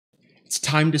It's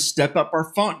time to step up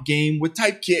our font game with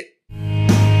TypeKit.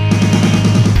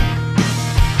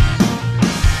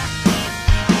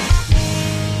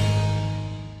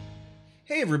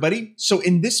 Hey everybody, so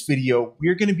in this video,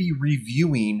 we're going to be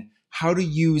reviewing how to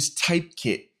use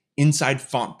TypeKit inside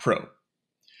Font Pro.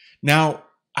 Now,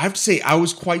 I have to say I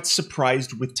was quite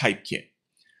surprised with TypeKit.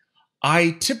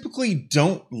 I typically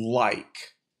don't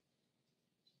like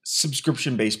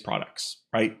subscription-based products,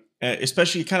 right?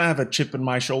 Especially kind of have a chip in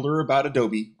my shoulder about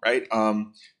Adobe, right?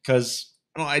 Because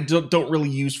I don't really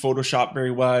use Photoshop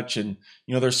very much, and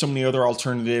there's so many other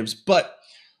alternatives. But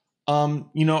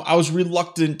I was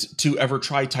reluctant to ever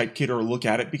try TypeKit or look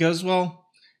at it because, well,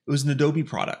 it was an Adobe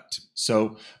product.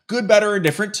 So good, better, or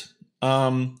different.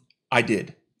 I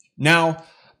did. Now,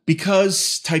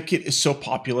 because TypeKit is so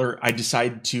popular, I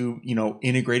decided to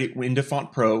integrate it into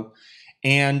Font Pro,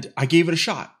 and I gave it a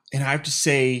shot. And I have to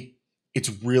say, it's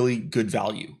really good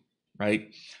value,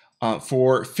 right?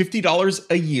 For $50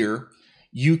 a year,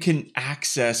 you can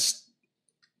access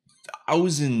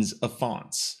thousands of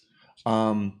fonts.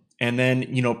 And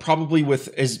then, probably with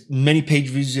as many page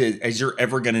views as you're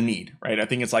ever going to need, right? I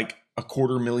think it's like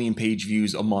 250,000 page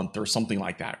views a month or something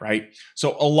like that, right?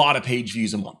 So a lot of page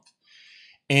views a month.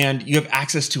 And you have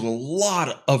access to a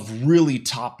lot of really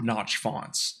top-notch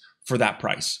fonts for that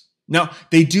price. Now,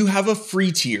 they do have a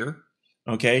free tier,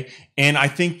 okay? And I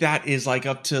think that is like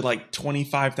up to like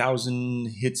 25,000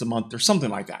 hits a month or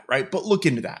something like that, right? But look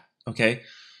into that, okay?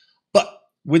 But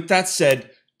with that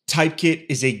said, TypeKit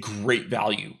is a great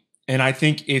value. And I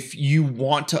think if you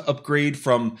want to upgrade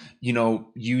from,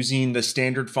 using the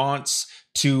standard fonts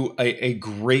to a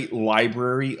great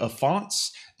library of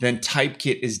fonts, then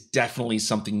TypeKit is definitely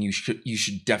something you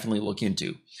should definitely look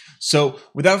into. So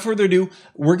without further ado,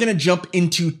 we're going to jump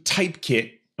into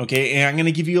TypeKit, okay? And I'm going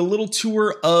to give you a little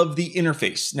tour of the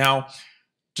interface. Now,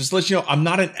 just to let you know, I'm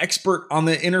not an expert on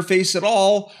the interface at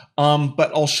all,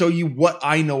 but I'll show you what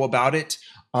I know about it.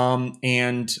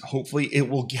 And hopefully it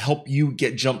will help you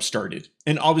get jump started.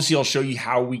 And obviously I'll show you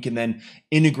how we can then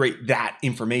integrate that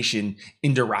information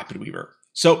into RapidWeaver.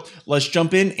 So let's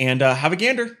jump in and have a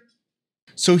gander.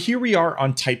 So here we are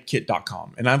on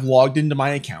typekit.com, and I've logged into my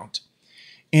account,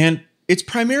 and it's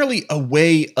primarily a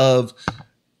way of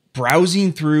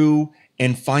browsing through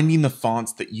and finding the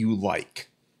fonts that you like.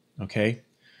 Okay.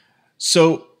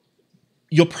 So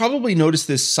you'll probably notice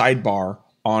this sidebar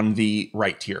on the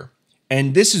right here.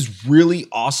 And this is really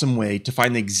awesome way to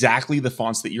find exactly the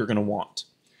fonts that you're going to want.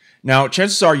 Now,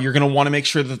 chances are you're going to want to make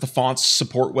sure that the fonts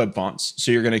support web fonts.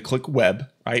 So you're going to click web,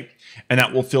 right? And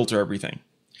that will filter everything.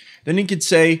 Then you could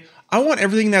say, I want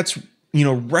everything that's,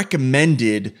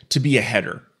 recommended to be a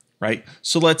header, right?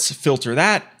 So let's filter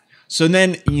that. So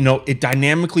then, it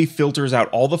dynamically filters out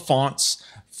all the fonts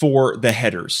for the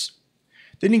headers.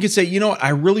 Then you could say, I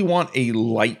really want a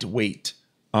lightweight,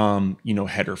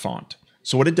 header font.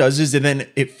 So what it does is then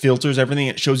it filters everything.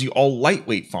 It shows you all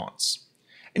lightweight fonts.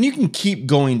 And you can keep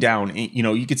going down.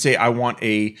 You could say, I want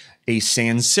a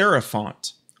sans serif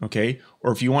font, okay?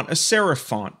 Or if you want a serif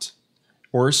font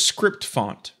or a script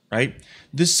font, right?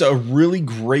 This is a really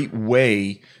great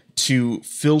way to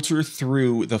filter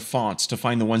through the fonts to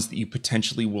find the ones that you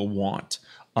potentially will want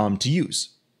to use.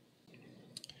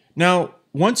 Now,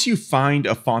 once you find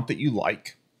a font that you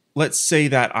like, let's say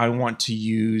that I want to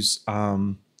use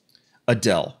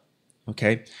Adele,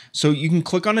 okay? So you can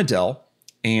click on Adele,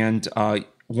 and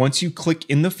once you click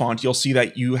in the font, you'll see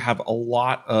that you have a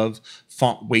lot of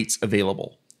font weights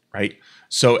available, right?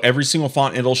 So every single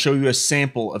font, it'll show you a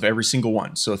sample of every single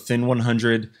one. So thin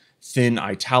 100, thin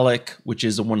italic, which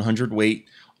is a 100 weight,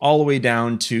 all the way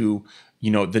down to,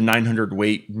 the 900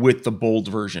 weight with the bold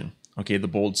version, okay? The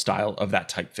bold style of that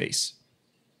typeface.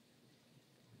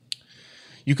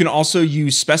 You can also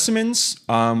use specimens,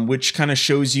 which kind of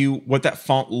shows you what that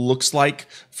font looks like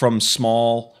from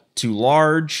small to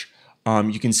large.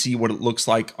 You can see what it looks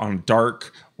like on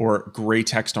dark or gray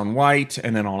text on white,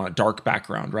 and then on a dark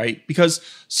background, right? Because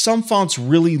some fonts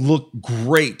really look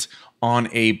great on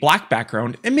a black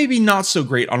background and maybe not so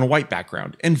great on a white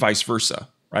background, and vice versa,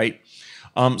 right?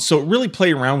 So really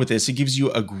play around with this. It gives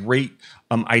you a great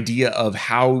idea of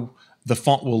how the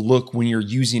font will look when you're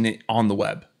using it on the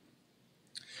web.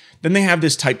 Then they have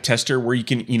this type tester where you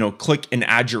can, click and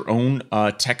add your own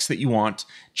text that you want,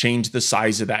 change the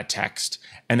size of that text,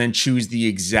 and then choose the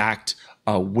exact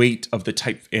weight of the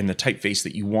type and the typeface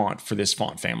that you want for this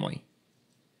font family.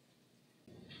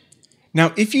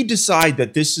 Now, if you decide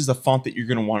that this is the font that you're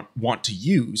going to want to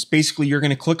use, basically you're going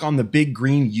to click on the big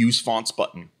green Use Fonts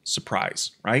button.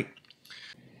 Surprise, right?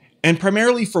 And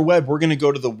primarily for web, we're going to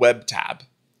go to the Web tab.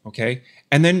 Okay.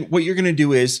 And then what you're going to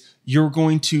do is you're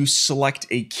going to select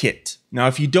a kit. Now,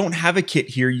 if you don't have a kit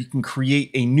here, you can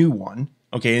create a new one.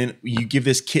 Okay. And you give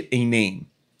this kit a name.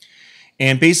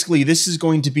 And basically, this is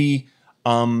going to be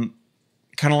kind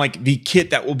of like the kit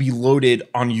that will be loaded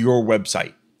on your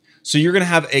website. So you're going to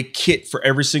have a kit for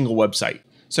every single website.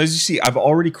 So as you see, I've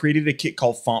already created a kit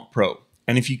called Font Pro.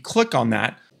 And if you click on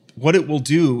that, what it will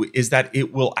do is that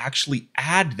it will actually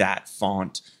add that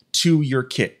font to your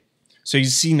kit. So you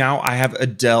see now I have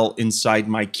Adele inside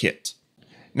my kit.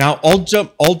 Now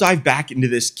I'll dive back into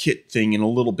this kit thing in a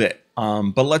little bit,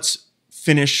 but let's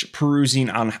finish perusing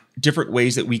on different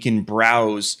ways that we can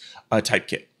browse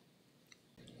TypeKit.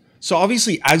 So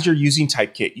obviously, as you're using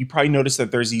TypeKit, you probably notice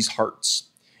that there's these hearts.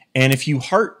 And if you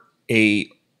heart a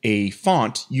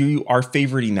font, you are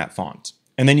favoriting that font.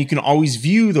 And then you can always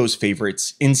view those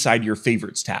favorites inside your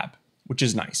favorites tab, which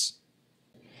is nice.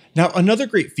 Now, another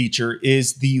great feature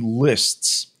is the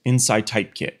lists inside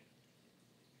TypeKit.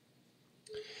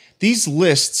 These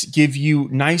lists give you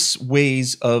nice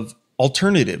ways of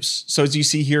alternatives. So as you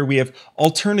see here, we have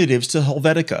alternatives to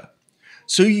Helvetica.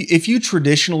 So if you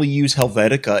traditionally use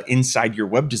Helvetica inside your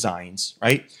web designs,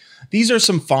 right? These are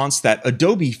some fonts that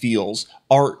Adobe feels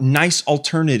are nice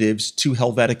alternatives to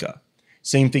Helvetica.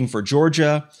 Same thing for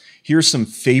Georgia. Here's some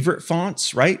favorite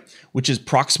fonts, right? Which is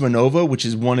Proxima Nova, which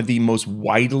is one of the most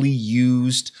widely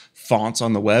used fonts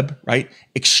on the web, right?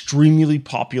 Extremely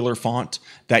popular font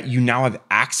that you now have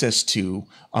access to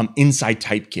inside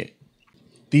TypeKit.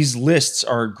 These lists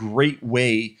are a great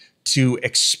way to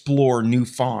explore new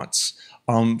fonts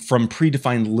from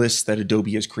predefined lists that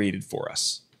Adobe has created for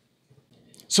us.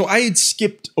 So I had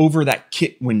skipped over that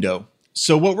kit window.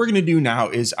 So what we're going to do now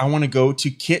is I want to go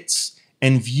to kits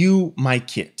and view my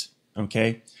kit.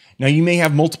 Okay. Now you may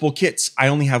have multiple kits. I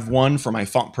only have one for my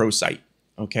Font Pro site.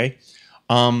 Okay.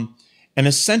 And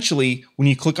essentially, when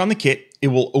you click on the kit, it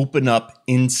will open up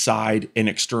inside an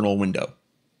external window.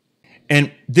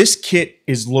 And this kit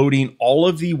is loading all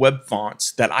of the web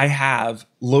fonts that I have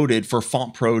loaded for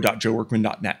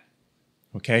fontpro.joeworkman.net.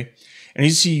 Okay. And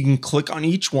as you see, you can click on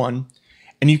each one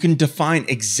and you can define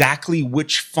exactly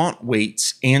which font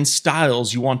weights and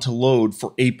styles you want to load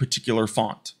for a particular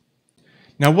font.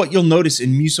 Now, what you'll notice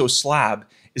in Muso Slab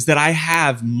is that I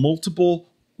have multiple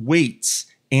weights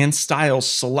and styles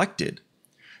selected.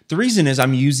 The reason is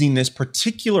I'm using this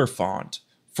particular font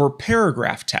for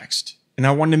paragraph text. And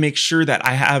I wanted to make sure that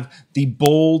I have the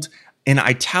bold and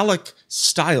italic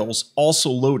styles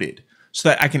also loaded so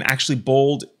that I can actually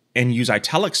bold and use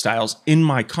italic styles in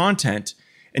my content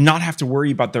and not have to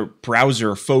worry about the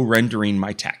browser faux rendering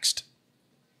my text.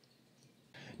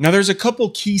 Now, there's a couple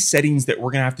key settings that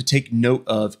we're going to have to take note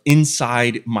of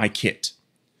inside my kit.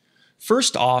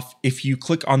 First off, if you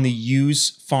click on the Use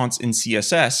Fonts in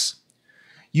CSS,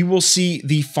 you will see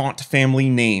the font family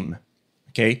name.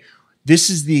 Okay, this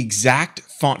is the exact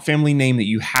font family name that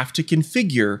you have to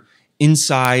configure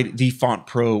inside the Font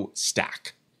Pro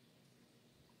stack.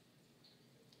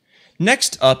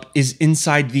 Next up is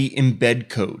inside the embed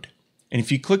code. And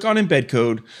if you click on embed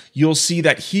code, you'll see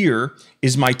that here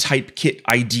is my TypeKit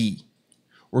ID.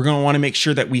 We're going to want to make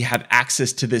sure that we have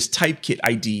access to this TypeKit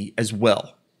ID as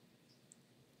well.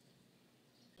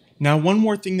 Now, one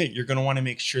more thing that you're going to want to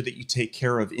make sure that you take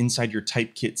care of inside your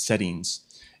TypeKit settings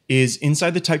is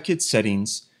inside the TypeKit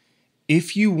settings,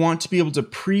 if you want to be able to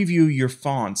preview your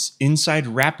fonts inside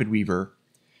RapidWeaver,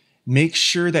 make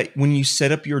sure that when you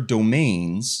set up your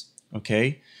domains,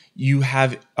 okay, you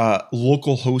have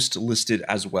localhost listed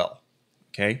as well.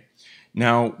 Okay.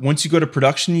 Now, once you go to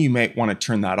production, you might want to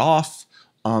turn that off.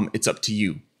 It's up to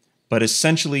you. But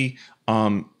essentially,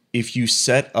 if you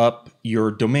set up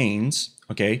your domains,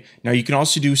 okay, now you can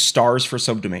also do stars for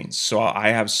subdomains. So I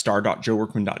have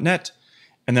star.joeworkman.net,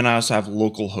 and then I also have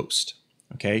localhost.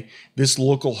 Okay. This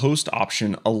localhost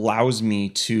option allows me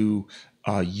to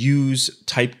use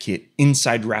TypeKit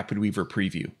inside RapidWeaver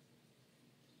Preview.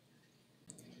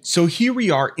 So here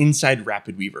we are inside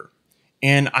RapidWeaver,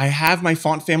 and I have my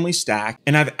font family stack,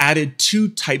 and I've added 2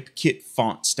 TypeKit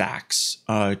font stacks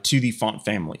to the font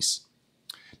families.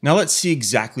 Now let's see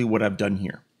exactly what I've done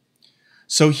here.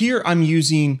 So here I'm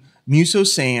using Muso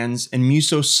Sans and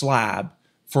Muso Slab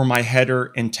for my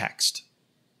header and text.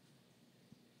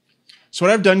 So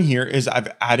what I've done here is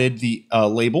I've added the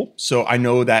label, so I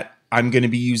know that I'm going to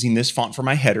be using this font for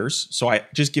my headers, so I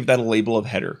just give that a label of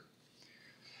header.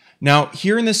 Now,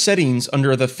 here in the settings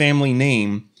under the family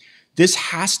name, this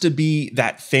has to be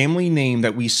that family name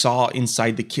that we saw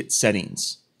inside the kit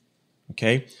settings.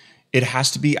 Okay, it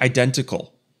has to be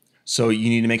identical. So you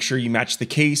need to make sure you match the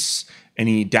case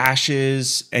any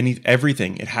dashes,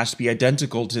 everything. It has to be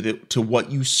identical to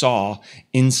what you saw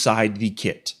inside the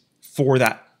kit for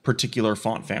that particular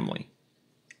font family.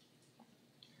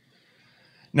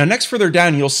 Now, next further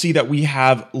down, you'll see that we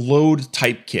have load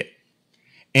TypeKit.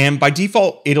 And by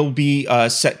default, it'll be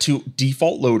set to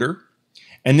default loader.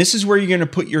 And this is where you're going to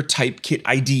put your TypeKit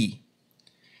ID.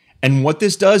 And what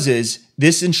this does is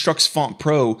this instructs Font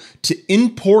Pro to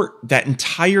import that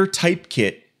entire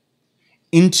TypeKit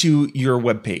into your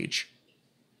web page.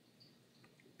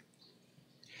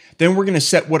 Then we're going to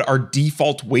set what our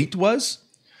default weight was.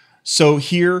 So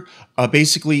here,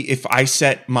 basically, if I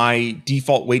set my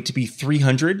default weight to be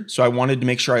 300, so I wanted to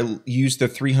make sure I use the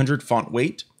 300 font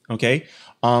weight, okay?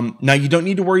 Now, you don't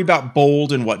need to worry about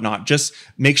bold and whatnot. Just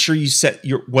make sure you set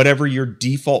whatever your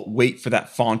default weight for that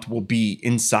font will be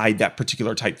inside that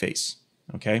particular typeface,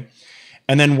 okay?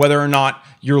 And then whether or not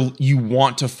you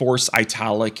want to force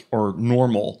italic or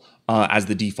normal as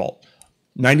the default.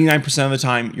 99% of the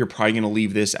time, you're probably going to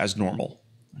leave this as normal.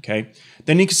 Okay.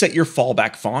 Then you can set your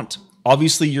fallback font.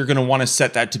 Obviously, you're going to want to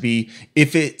set that to be,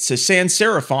 if it's a sans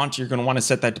serif font, you're going to want to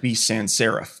set that to be sans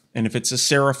serif. And if it's a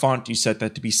serif font, you set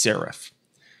that to be serif.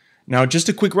 Now, just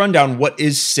a quick rundown, what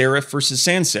is serif versus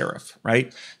sans serif,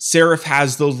 right? Serif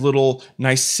has those little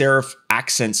nice serif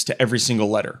accents to every single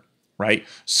letter, right?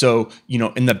 So,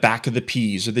 in the back of the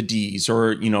P's or the D's,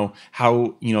 or,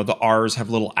 how, the R's have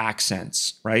little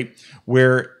accents, right?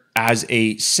 Whereas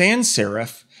a sans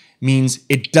serif means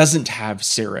it doesn't have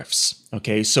serifs,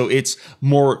 okay? So it's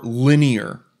more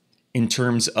linear in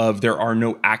terms of there are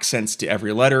no accents to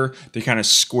every letter. They're kind of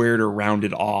squared or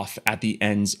rounded off at the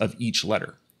ends of each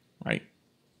letter, right?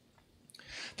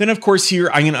 Then, of course, here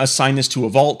I'm going to assign this to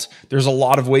a vault. There's a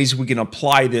lot of ways we can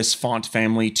apply this font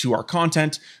family to our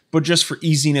content, but just for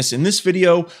easiness in this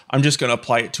video, I'm just going to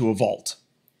apply it to a vault,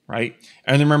 right?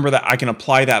 And remember that I can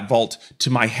apply that vault to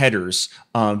my headers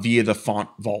via the font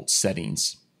vault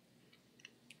settings.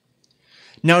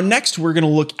 Now, next, we're going to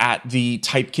look at the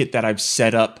TypeKit that I've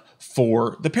set up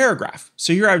for the paragraph.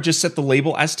 So here I've just set the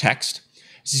label as text.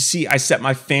 As you see, I set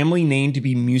my family name to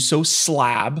be Muso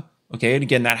Slab. Okay, and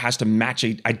again, that has to match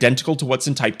identical to what's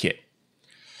in TypeKit.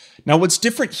 Now, what's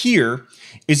different here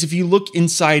is if you look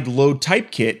inside Load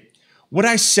TypeKit, what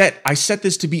I set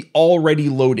this to be already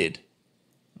loaded.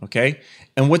 Okay,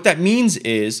 and what that means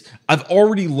is I've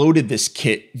already loaded this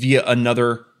kit via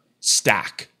another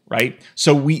stack. Right?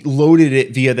 So we loaded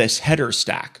it via this header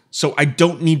stack. So I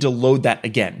don't need to load that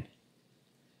again.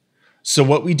 So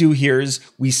what we do here is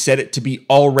we set it to be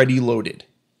already loaded.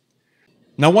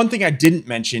 Now, one thing I didn't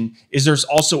mention is there's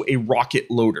also a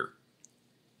rocket loader.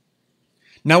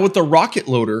 Now with the rocket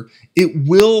loader, it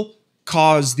will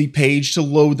cause the page to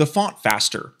load the font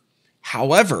faster.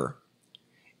 However,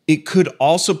 it could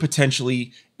also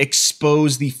potentially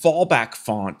expose the fallback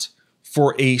font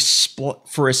for a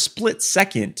split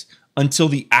second until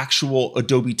the actual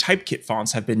Adobe TypeKit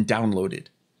fonts have been downloaded.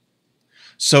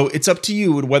 So it's up to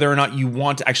you whether or not you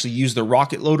want to actually use the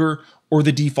rocket loader or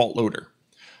the default loader.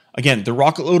 Again, the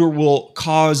rocket loader will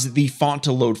cause the font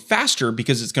to load faster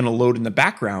because it's going to load in the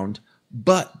background,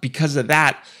 but because of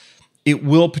that, it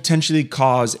will potentially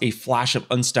cause a flash of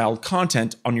unstyled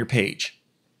content on your page.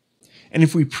 And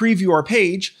if we preview our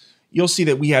page, you'll see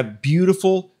that we have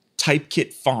beautiful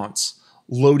TypeKit fonts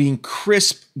loading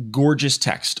crisp, gorgeous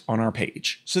text on our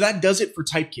page. So that does it for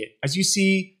TypeKit. As you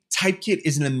see, TypeKit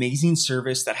is an amazing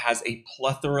service that has a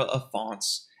plethora of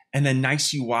fonts and a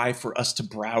nice UI for us to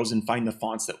browse and find the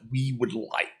fonts that we would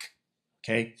like,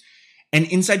 okay? And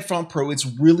inside Font Pro, it's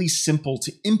really simple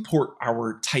to import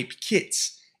our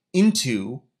TypeKits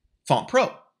into Font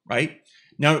Pro, right?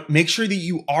 Now, make sure that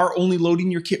you are only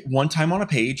loading your kit one time on a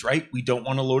page, right? We don't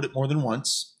want to load it more than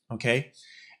once, okay?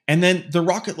 And then the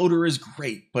rocket loader is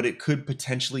great, but it could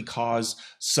potentially cause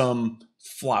some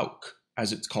flouk,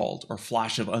 as it's called, or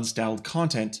flash of unstyled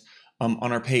content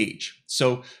on our page.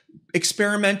 So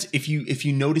experiment if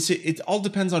you notice it. It all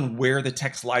depends on where the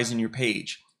text lies in your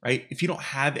page, right? If you don't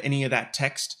have any of that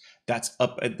text that's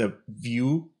up at the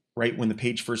view, right, when the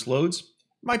page first loads, it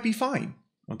might be fine,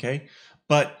 okay?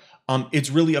 But it's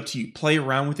really up to you. Play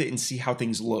around with it and see how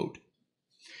things load.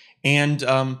 And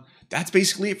that's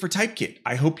basically it for TypeKit.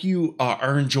 I hope you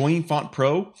are enjoying Font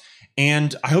Pro,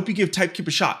 and I hope you give TypeKit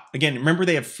a shot. Again, remember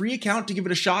they have a free account to give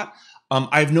it a shot.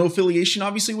 I have no affiliation,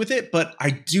 obviously, with it, but I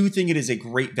do think it is a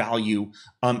great value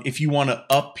if you want to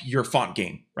up your font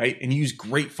game, right? And use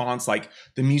great fonts like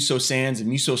the Muso Sans and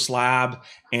Muso Slab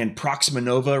and Proxima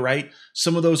Nova, right?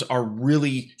 Some of those are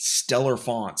really stellar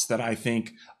fonts that I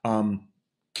think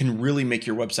can really make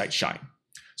your website shine.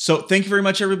 So thank you very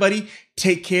much, everybody.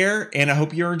 Take care, and I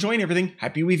hope you're enjoying everything.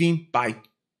 Happy weaving. Bye.